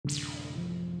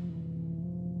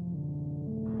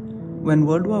When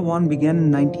World War I began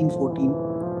in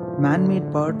 1914,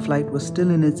 man-made powered flight was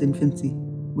still in its infancy,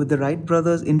 with the Wright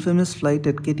brothers' infamous flight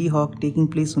at Kitty Hawk taking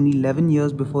place only 11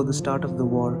 years before the start of the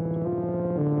war.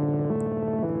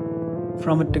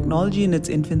 From a technology in its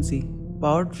infancy,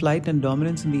 powered flight and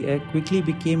dominance in the air quickly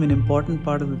became an important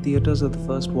part of the theatres of the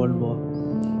First World War.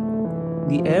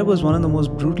 The air was one of the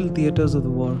most brutal theatres of the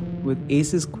war, with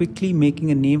aces quickly making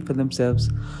a name for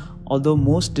themselves, although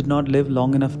most did not live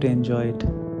long enough to enjoy it.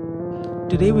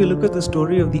 Today we look at the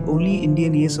story of the only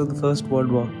Indian ace of the First World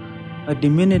War, a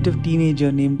diminutive teenager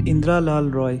named Indra Lal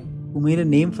Roy, who made a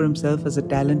name for himself as a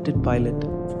talented pilot.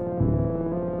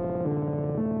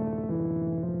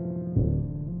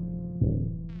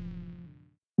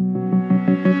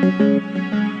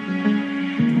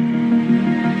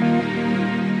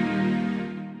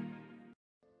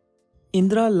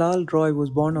 Indra Lal Roy was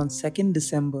born on 2nd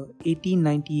December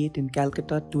 1898 in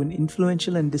Calcutta to an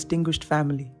influential and distinguished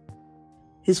family.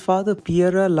 His father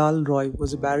Pierre Lal Roy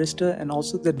was a barrister and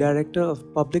also the director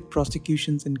of public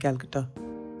prosecutions in Calcutta.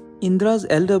 Indra's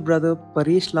elder brother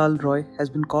Paresh Lal Roy has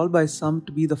been called by some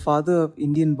to be the father of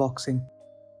Indian boxing.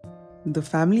 The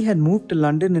family had moved to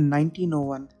London in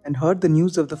 1901 and heard the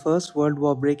news of the First World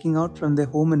War breaking out from their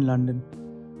home in London.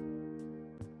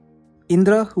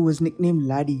 Indra, who was nicknamed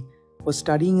Laddie, was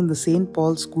studying in the St.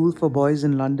 Paul's School for Boys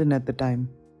in London at the time.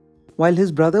 While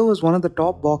his brother was one of the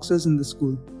top boxers in the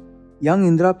school, young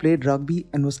Indra played rugby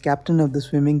and was captain of the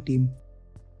swimming team.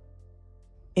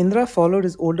 Indra followed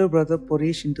his older brother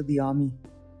Paresh into the army.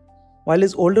 While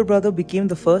his older brother became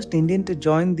the first Indian to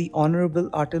join the Honourable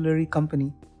Artillery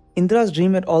Company, Indra's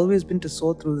dream had always been to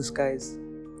soar through the skies.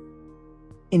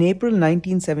 In April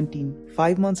 1917,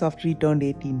 5 months after he turned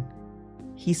 18,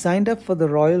 he signed up for the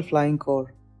Royal Flying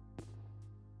Corps.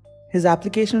 His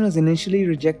application was initially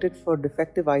rejected for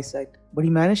defective eyesight, but he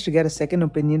managed to get a second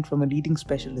opinion from a leading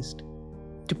specialist.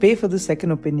 To pay for this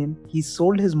second opinion, he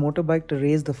sold his motorbike to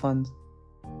raise the funds.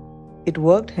 It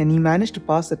worked and he managed to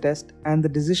pass the test, and the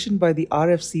decision by the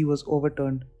RFC was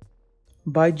overturned.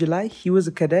 By July, he was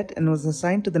a cadet and was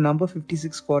assigned to the number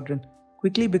 56 squadron,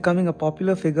 quickly becoming a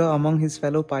popular figure among his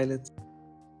fellow pilots.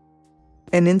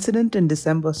 An incident in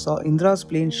December saw Indra's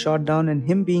plane shot down and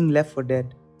him being left for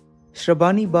dead.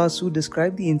 Shrabani Basu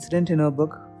described the incident in her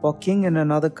book For King and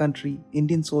Another Country,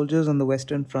 Indian Soldiers on the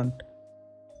Western Front.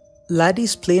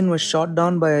 Laddie's plane was shot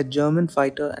down by a German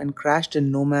fighter and crashed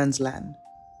in no man's land.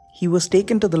 He was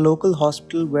taken to the local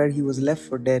hospital where he was left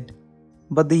for dead.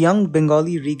 But the young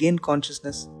Bengali regained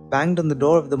consciousness, banged on the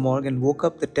door of the morgue and woke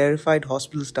up the terrified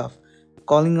hospital staff,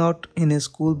 calling out in his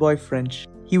schoolboy French.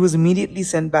 He was immediately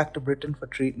sent back to Britain for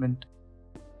treatment.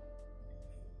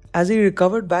 As he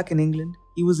recovered back in England,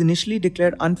 he was initially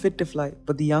declared unfit to fly,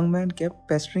 but the young man kept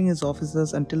pestering his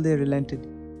officers until they relented.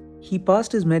 He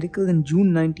passed his medical in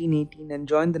June 1918 and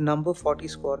joined the number 40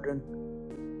 squadron.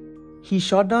 He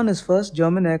shot down his first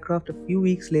German aircraft a few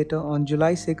weeks later on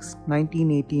July 6,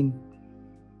 1918.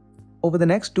 Over the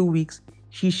next 2 weeks,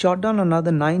 he shot down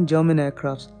another 9 German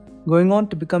aircrafts, going on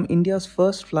to become India's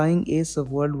first flying ace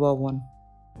of World War I.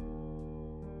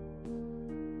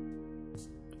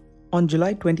 On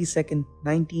July 22,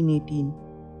 1918,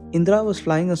 Indra was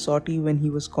flying a sortie when he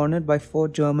was cornered by 4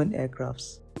 German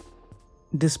aircrafts.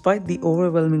 Despite the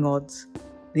overwhelming odds,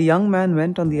 the young man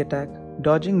went on the attack,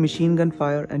 dodging machine gun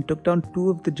fire, and took down 2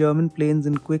 of the German planes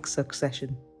in quick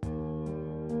succession.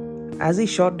 As he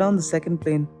shot down the second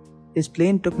plane, his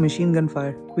plane took machine gun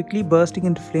fire, quickly bursting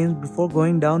into flames before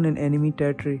going down in enemy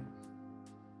territory.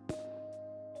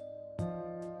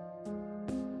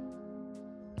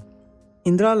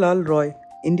 Indra Lal Roy,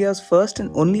 India's first and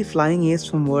only flying ace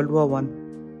from World War I,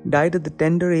 died at the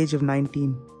tender age of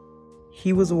 19.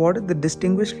 He was awarded the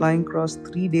Distinguished Flying Cross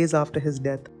 3 days after his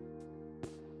death.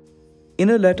 In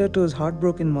a letter to his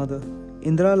heartbroken mother,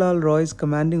 Indra Lal Roy's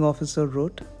commanding officer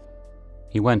wrote,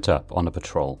 "He went up on a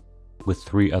patrol with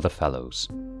 3 other fellows,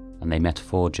 and they met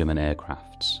 4 German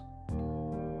aircrafts.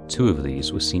 2 of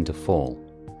these were seen to fall,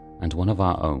 and one of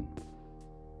our own,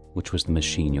 which was the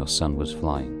machine your son was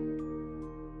flying.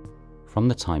 From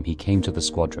the time he came to the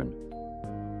squadron,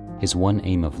 his one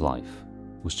aim of life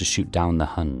was to shoot down the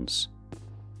Huns,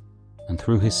 and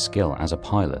through his skill as a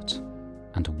pilot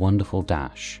and a wonderful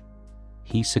dash,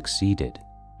 he succeeded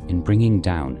in bringing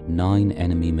down 9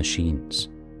 enemy machines.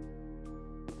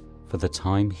 For the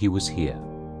time he was here,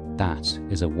 that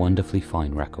is a wonderfully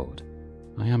fine record.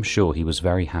 I am sure he was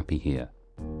very happy here.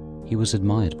 He was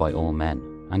admired by all men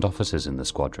and officers in the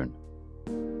squadron,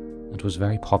 and was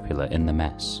very popular in the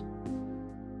mess.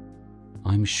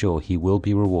 I'm sure he will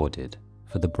be rewarded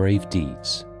for the brave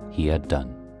deeds he had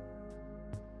done."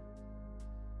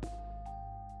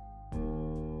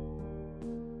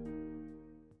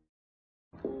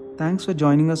 Thanks for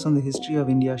joining us on the History of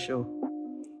India show.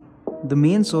 The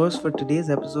main source for today's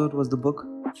episode was the book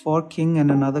For King and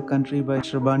Another Country by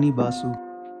Shrabani Basu.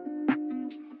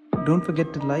 Don't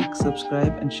forget to like,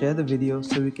 subscribe and share the video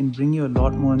so we can bring you a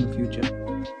lot more in the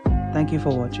future. Thank you for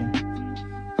watching.